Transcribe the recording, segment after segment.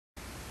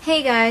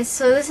Hey guys,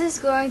 so this is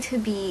going to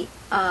be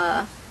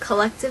a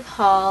collective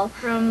haul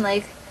from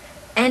like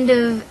end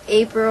of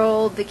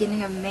April,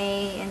 beginning of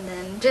May, and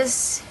then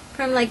just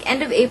from like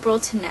end of April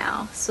to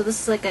now. So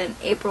this is like an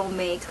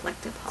April-May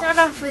collective haul. Start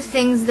off with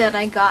things that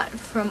I got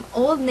from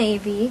Old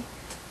Navy.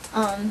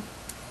 I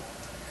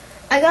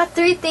got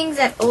 3 things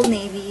at Old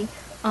Navy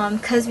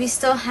because we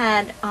still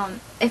had,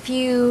 if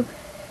you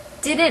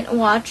didn't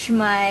watch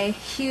my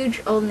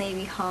huge Old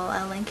Navy haul,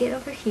 I'll link it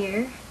over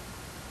here.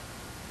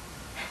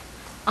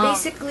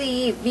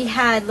 Basically, we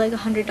had like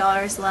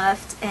 $100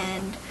 left,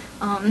 and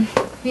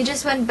we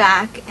just went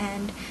back,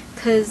 and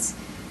because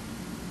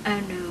I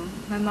don't know,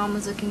 my mom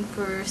was looking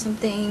for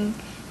something,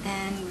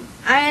 and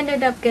I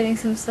ended up getting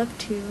some stuff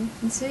too.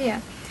 And so yeah,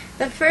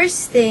 the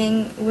first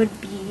thing would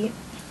be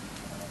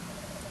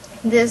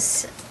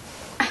this.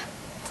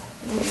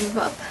 Move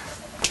up.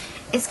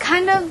 It's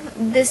kind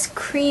of this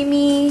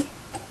creamy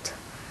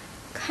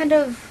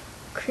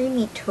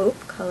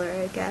taupe color,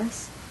 I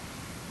guess.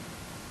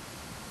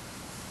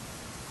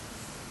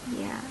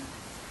 Yeah,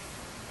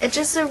 it's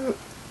just a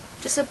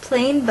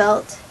plain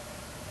belt,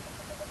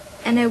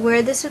 and I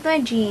wear this with my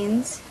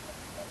jeans,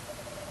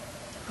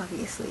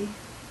 obviously,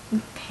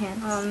 and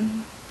pants.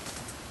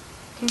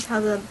 Here's how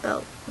the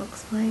belt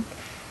looks like.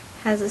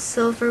 Has a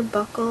silver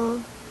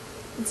buckle.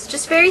 It's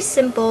just very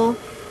simple,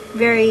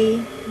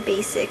 very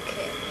basic.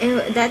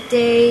 That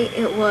day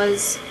it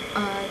was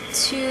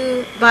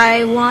 2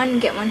 buy 1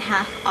 get 1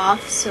 half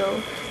off.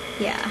 So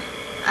yeah,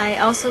 I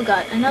also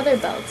got another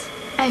belt.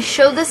 I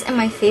showed this in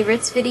my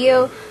favorites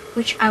video,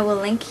 which I will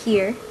link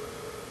here.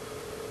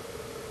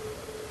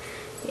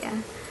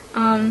 Yeah.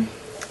 And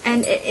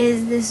it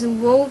is this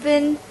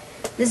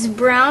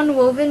brown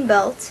woven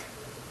belt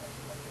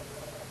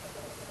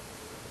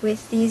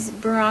with these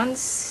bronze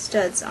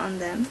studs on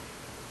them.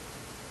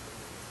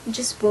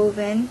 Just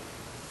woven.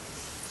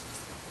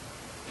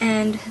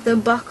 And the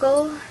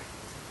buckle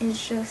is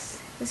just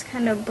this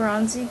kind of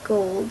bronzy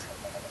gold.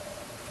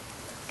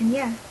 And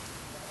yeah.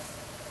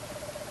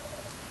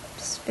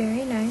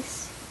 Very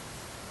nice.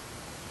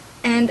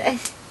 And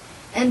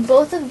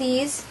both of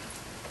these,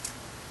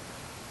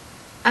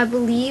 I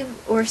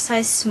believe, were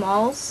size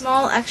small,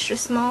 extra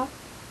small.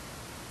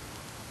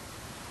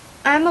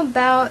 I'm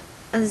about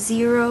a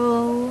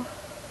 0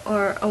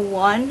 or a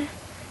 1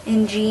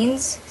 in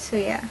jeans, so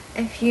yeah,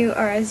 if you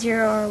are a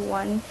 0 or a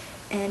 1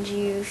 and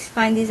you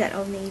find these at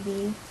Old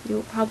Navy, you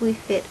will probably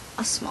fit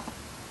a small.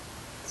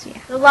 So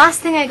yeah. The last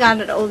thing I got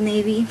at Old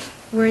Navy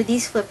were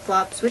these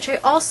flip-flops, which I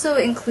also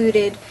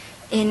included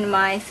in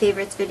my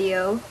favorites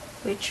video,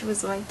 which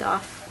was linked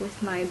off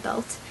with my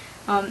belt.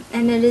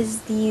 And it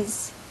is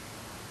these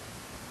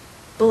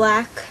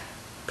black,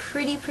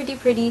 pretty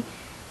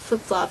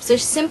flip-flops. They're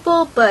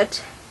simple,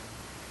 but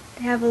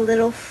they have a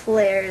little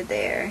flare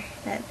there,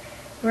 that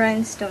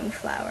rhinestone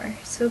flower.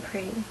 So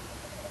pretty.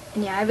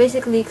 And yeah, I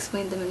basically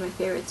explained them in my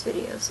favorites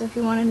video, so if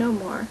you want to know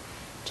more,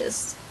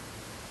 just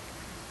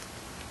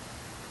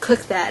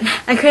click that.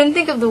 I couldn't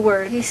think of the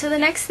word. Okay, so the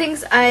next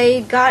things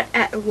I got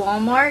at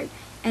Walmart,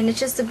 and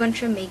it's just a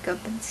bunch of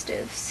makeup and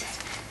stuffs.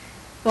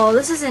 Well,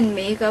 this isn't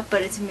makeup,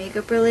 but it's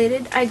makeup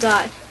related. I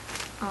got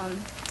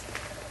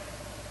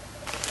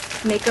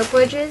makeup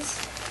wedges.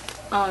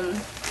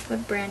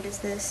 What brand is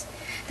this?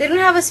 They don't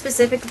have a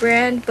specific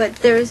brand, but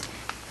this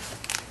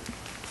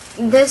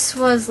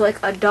was like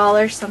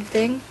 $1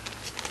 something,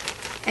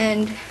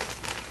 and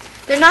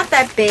they're not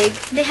that big.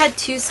 They had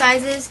 2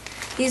 sizes.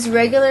 These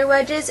regular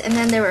wedges, and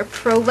then there were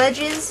pro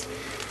wedges.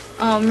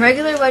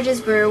 Regular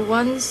wedges were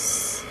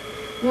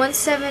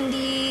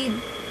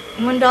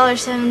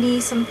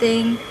 $1.70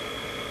 something,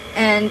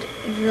 and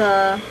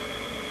the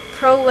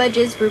pro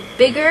wedges were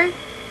bigger,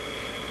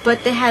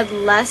 but they had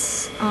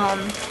less,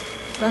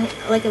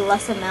 like a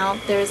less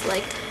amount. There's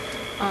like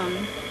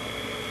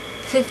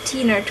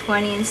 15 or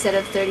 20 instead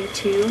of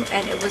 32,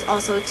 and it was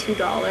also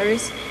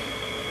 $2.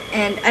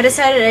 And I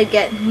decided I'd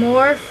get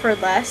more for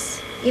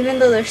less, even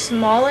though they're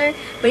smaller.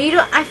 But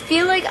I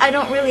feel like I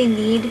don't really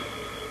need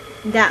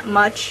that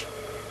much.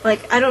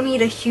 Like, I don't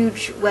need a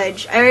huge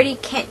wedge. I already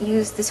can't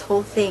use this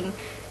whole thing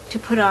to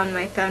put on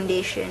my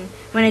foundation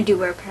when I do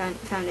wear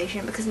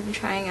foundation, because I've been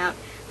trying out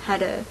how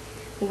to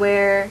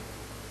wear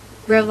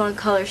Revlon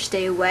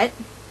Colorstay wet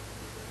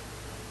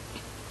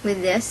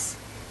with this.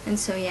 And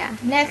so yeah.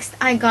 Next,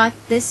 I got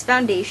this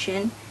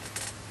foundation.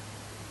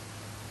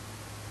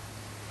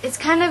 It's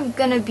kind of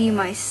gonna be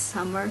my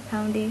summer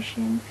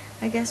foundation,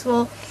 I guess.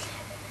 Well,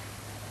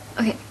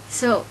 okay,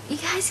 so you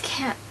guys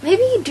can't,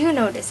 maybe you do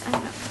notice, I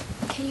don't know.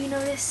 Can you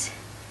notice?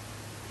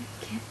 I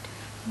can't.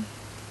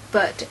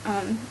 But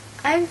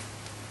I've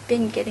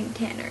been getting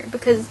tanner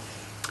because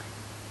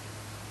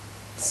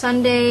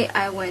Sunday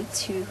I went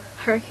to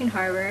Hurricane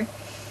Harbor,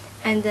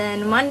 and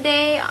then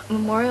Monday,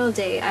 Memorial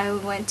Day, I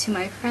went to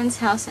my friend's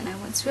house and I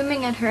went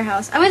swimming at her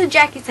house. I went to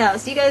Jackie's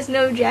house. You guys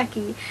know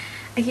Jackie.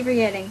 I keep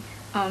forgetting.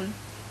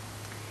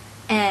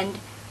 And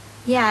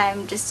yeah,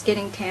 I'm just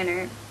getting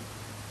tanner.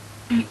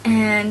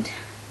 And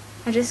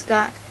I just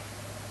got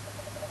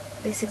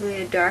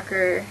basically a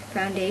darker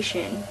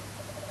foundation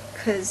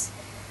because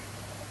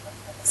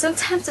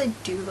sometimes I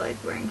do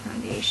like wearing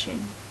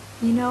foundation,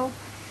 you know?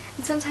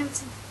 And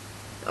sometimes,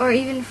 or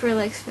even for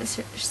like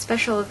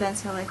special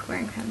events, I like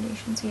wearing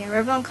foundation. So yeah,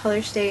 Revlon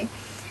Colorstay,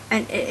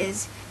 and it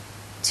is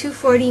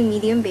 240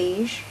 medium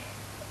beige.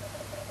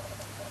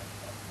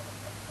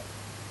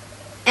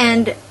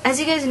 And as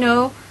you guys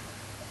know,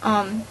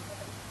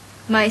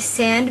 my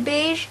sand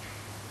beige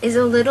is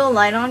a little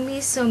light on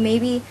me, so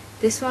maybe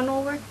this one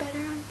will work better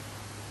on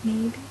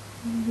me.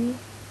 Maybe,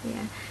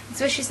 yeah.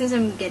 Especially since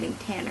I'm getting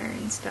tanner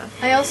and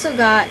stuff. I also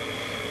got,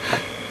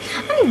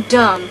 I'm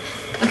dumb.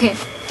 Okay,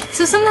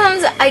 so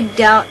sometimes I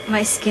doubt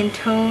my skin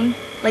tone.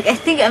 Like, I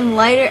think I'm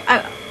lighter.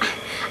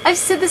 I've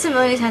said this a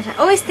million times. I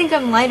always think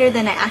I'm lighter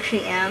than I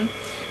actually am.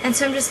 And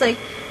so I'm just like,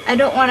 I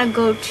don't want to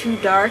go too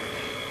dark.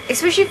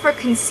 Especially for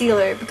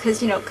concealer,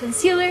 because, you know,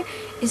 concealer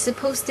is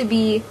supposed to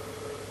be,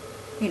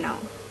 you know,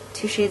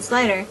 2 shades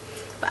lighter.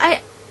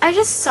 But I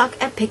just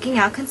suck at picking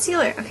out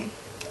concealer. Okay,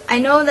 I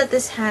know that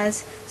this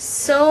has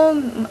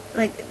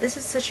this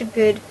is such a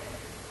good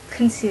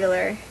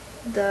concealer.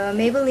 The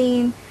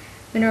Maybelline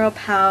Mineral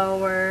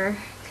Power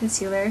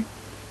Concealer.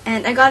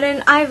 And I got it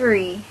in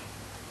Ivory. You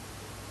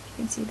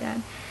can see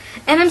that.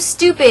 And I'm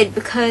stupid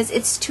because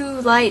it's too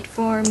light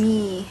for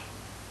me.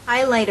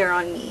 Highlighter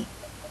on me.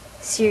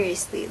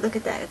 Seriously, look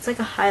at that. It's like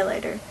a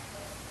highlighter.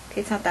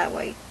 Okay, it's not that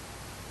white.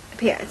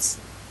 But yeah, it's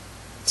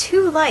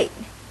too light.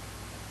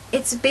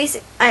 It's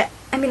basic. I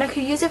mean, I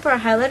could use it for a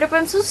highlighter, but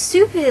I'm so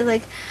stupid.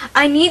 Like,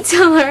 I need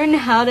to learn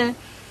how to,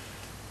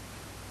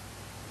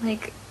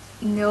 like,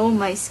 know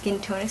my skin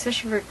tone,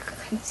 especially for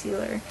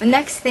concealer. The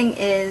next thing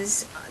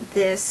is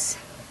this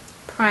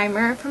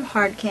primer from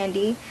Hard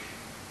Candy.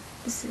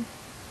 This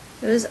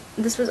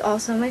was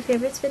also my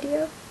favorites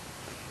video,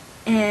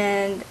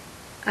 and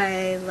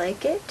I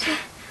like it.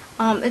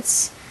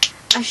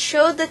 I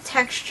showed the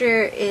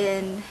texture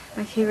in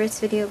my favorites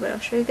video, but I'll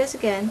show you guys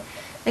again.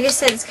 Like I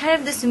said, it's kind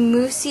of this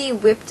moussey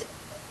whipped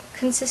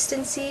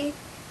consistency,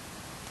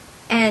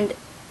 and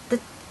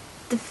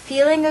the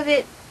feeling of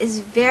it is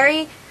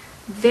very,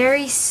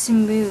 very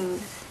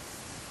smooth.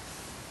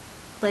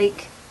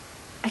 Like,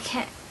 I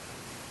can't,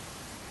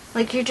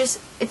 like,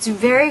 it's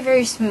very,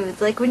 very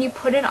smooth. Like, when you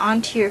put it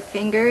onto your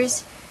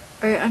fingers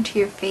or onto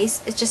your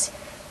face, it's just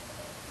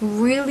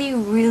really,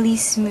 really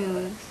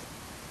smooth.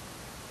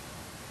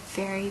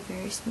 Very,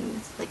 very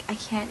smooth. Like, I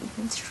can't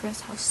even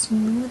stress how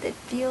smooth it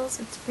feels.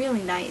 It's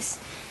really nice.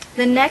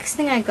 The next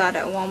thing I got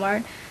at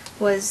Walmart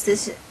was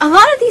this. A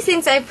lot of these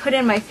things I put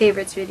in my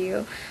favorites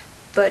video,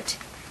 but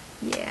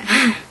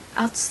yeah,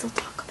 I'll still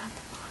talk about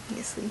them,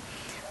 obviously.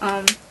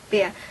 But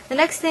yeah, the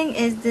next thing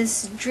is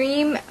this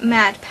Dream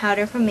Matte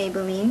Powder from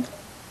Maybelline,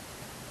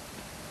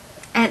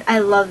 and I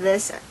love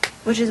this,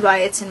 which is why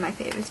it's in my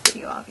favorites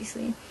video,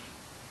 obviously.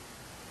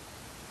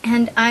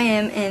 And I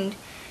am in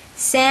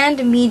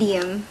Sand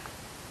Medium,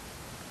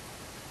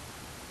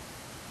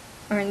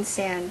 or in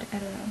Sand, I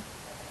don't know,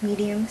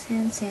 medium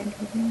sand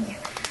medium, yeah.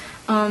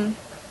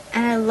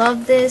 And I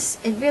love this.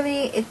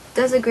 It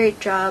does a great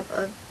job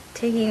of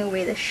taking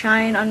away the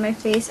shine on my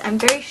face. I'm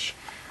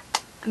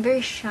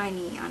very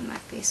shiny on my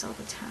face all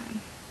the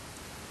time.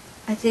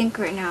 I think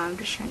right now I'm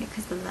just shiny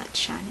because the light's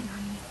shining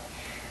on me.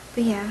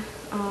 But yeah,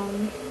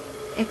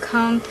 it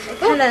kind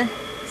of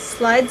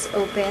slides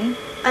open.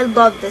 I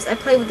love this. I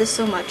play with this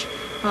so much.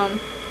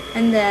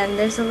 And then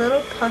there's a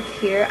little puff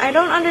here. I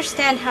don't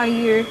understand how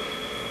you're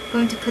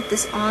going to put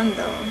this on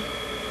though.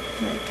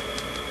 Like,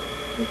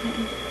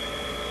 okay.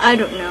 I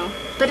don't know.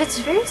 But it's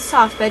very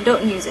soft, but I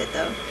don't use it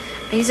though.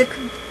 I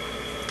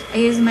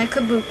use my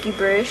kabuki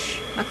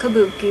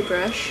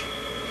brush.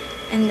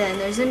 And then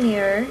there's a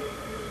mirror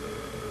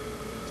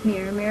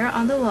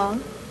on the wall.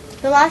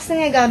 The last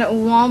thing I got at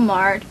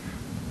Walmart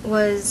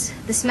was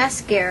this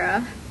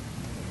mascara.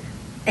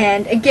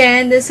 And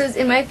again, this was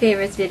in my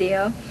favorites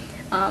video.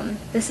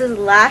 This is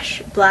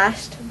Lash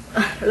Blast.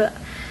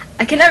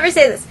 I can never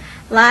say this.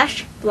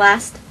 Lash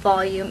Blast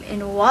Volume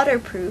in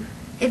Waterproof.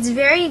 It's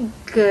very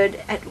good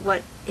at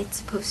what it's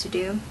supposed to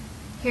do.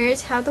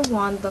 Here's how the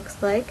wand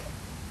looks like.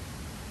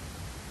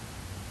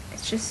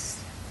 It's just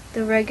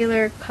the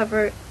regular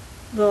cover,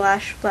 the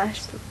Lash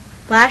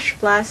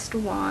Blast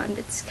wand.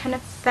 It's kind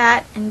of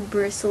fat and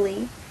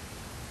bristly,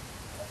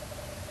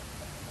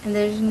 and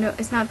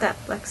it's not that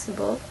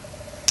flexible.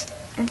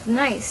 And it's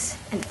nice,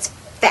 and it's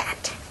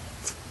fat.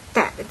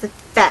 It's a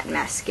fat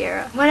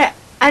mascara.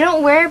 I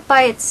don't wear it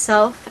by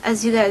itself,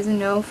 as you guys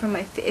know from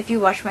if you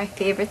watch my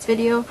favorites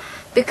video,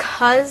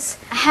 because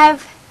I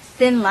have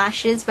thin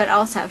lashes, but I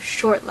also have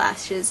short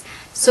lashes.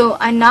 So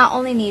I not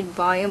only need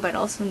volume, but I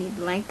also need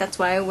length. That's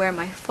why I wear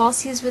my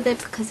falsies with it,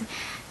 because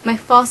my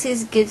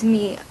falsies gives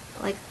me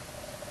like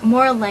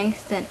more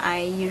length than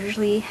I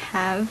usually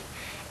have.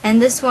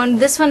 And this one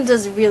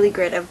does really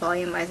great at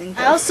volumizing.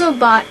 I also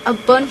bought a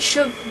bunch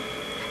of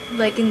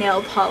like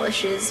nail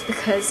polishes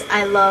because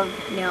I love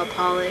nail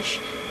polish,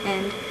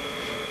 and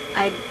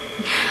I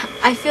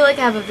feel like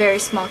I have a very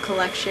small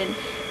collection,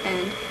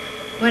 and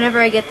whenever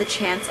I get the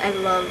chance, I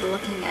love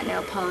looking at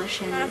nail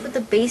polish. And start off with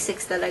the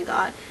basics that I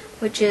got,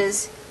 which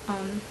is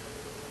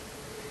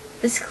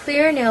this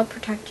clear nail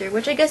protector,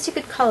 which I guess you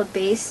could call a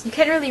base. You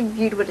can't really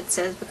read what it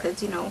says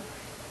because, you know,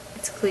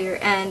 it's clear.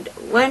 And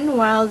when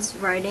Wild's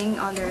writing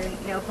on their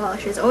nail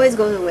polishes always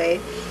goes away.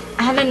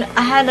 I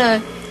had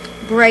a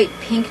bright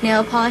pink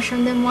nail polish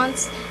from them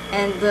once,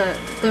 and the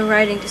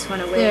writing just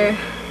went away. Their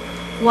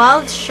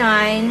Wild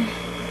Shine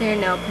Clear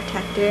Nail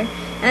Protector,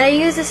 and I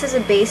use this as a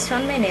base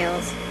on my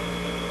nails.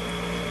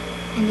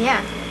 And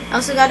yeah, I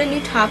also got a new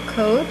top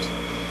coat,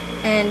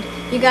 and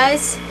you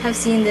guys have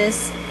seen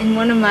this in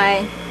one of my,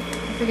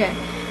 I forget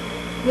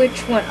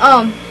which one,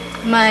 oh,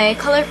 my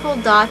colorful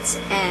dots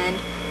and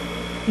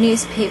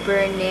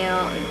newspaper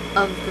nail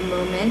of the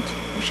moment,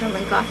 which I'll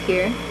link off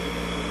here.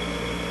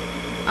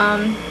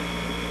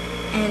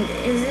 And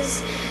is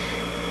this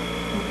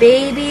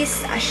baby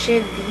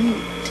Seche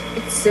Vite.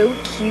 It's so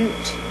cute.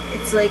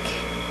 It's like,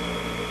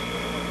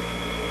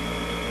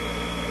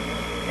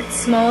 it's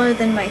smaller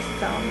than my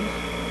thumb.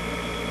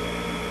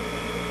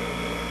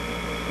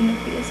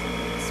 It's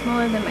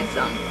smaller than my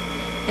thumb.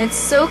 And it's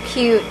so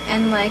cute,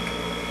 and like,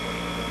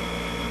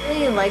 I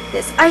really like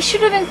this. I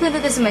should have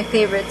included this in my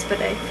favorites, but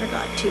I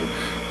forgot to.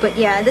 But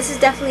yeah, this is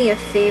definitely a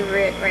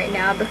favorite right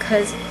now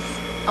because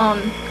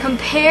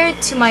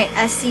compared to my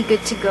Essie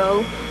Good to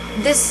Go,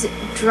 this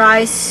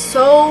dries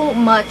so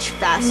much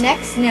faster.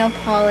 Next nail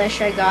polish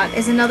I got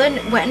is another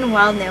Wet n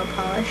Wild nail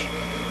polish,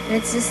 and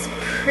it's this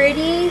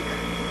pretty,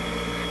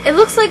 it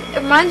looks like, it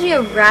reminds me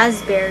of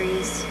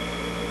raspberries.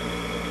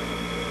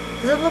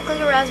 Does it look like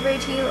a raspberry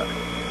to you?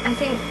 I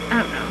think,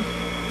 I don't know.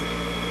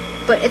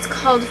 But it's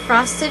called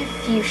Frosted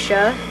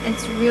Fuchsia.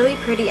 It's really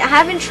pretty. I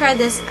haven't tried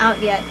this out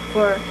yet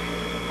for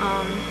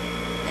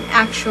an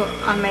actual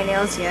on my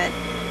nails yet.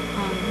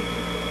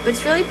 But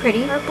it's really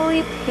pretty.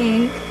 Purpley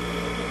pink.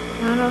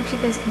 I don't know if you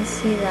guys can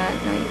see that.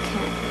 No, you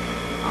can't.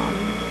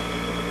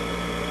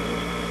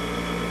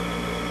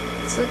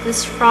 It's like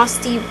this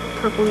frosty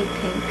purpley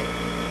pink.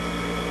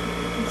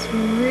 It's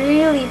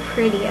really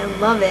pretty. I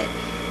love it.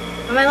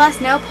 But my last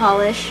nail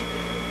polish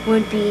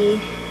would be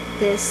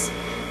this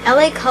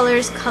LA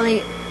Colors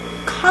Color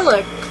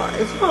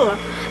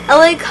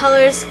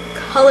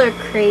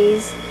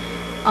Craze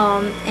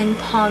in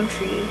Palm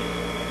Tree.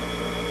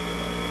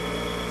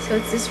 So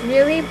it's this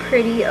really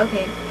pretty,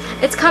 okay,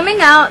 it's coming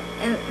out,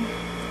 and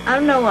I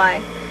don't know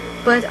why,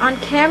 but on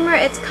camera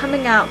it's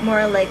coming out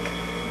more like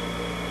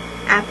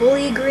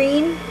appley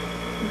green,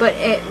 but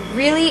it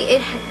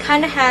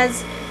kind of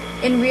has,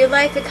 in real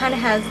life it kind of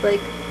has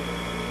like,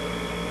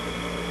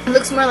 it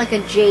looks more like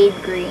a jade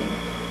green,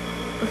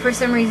 but for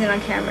some reason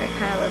on camera it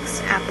kind of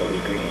looks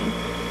appley green.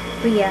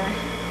 But yeah,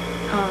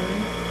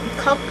 it's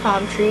called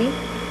Palm Tree.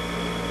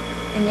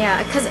 And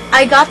yeah, because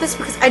I got this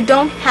because I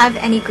don't have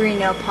any green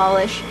nail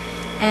polish,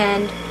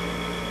 and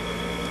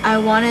I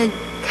want to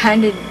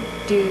kind of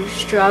do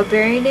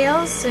strawberry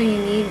nails, so you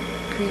need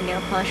green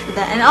nail polish for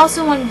that. And I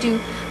also want to do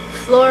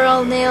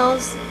floral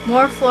nails,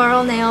 more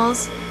floral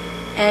nails,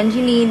 and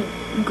you need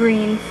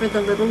green for the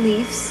little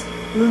leaves.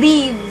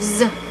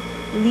 Leaves.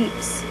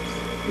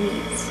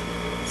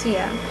 So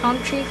yeah,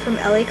 Palm Tree from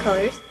LA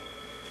Colors.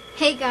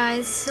 Hey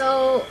guys,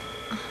 so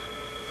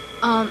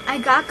I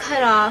got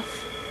cut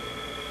off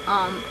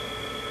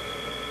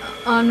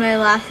on my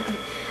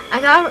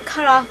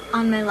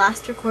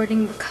last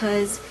recording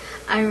because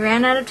I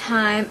ran out of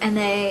time, and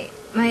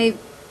my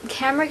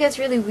camera gets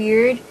really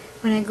weird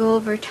when I go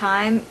over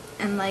time,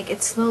 and like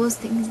it slows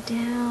things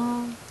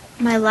down.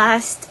 My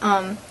last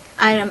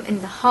item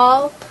in the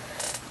haul,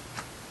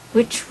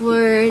 which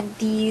were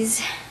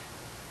these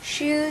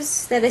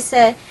shoes that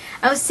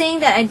I was saying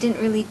that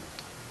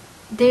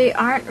they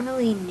aren't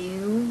really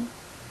new,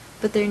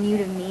 but they're new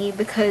to me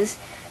because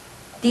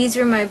these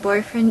were my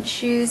boyfriend's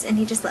shoes, and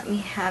he just let me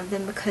have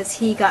them because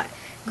he got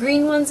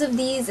green ones of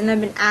these, and I've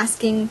been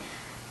asking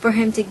for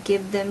him to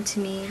give them to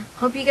me.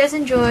 Hope you guys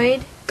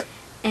enjoyed,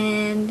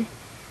 and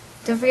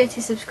don't forget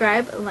to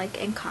subscribe,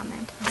 like, and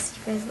comment. I'll see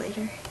you guys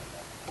later.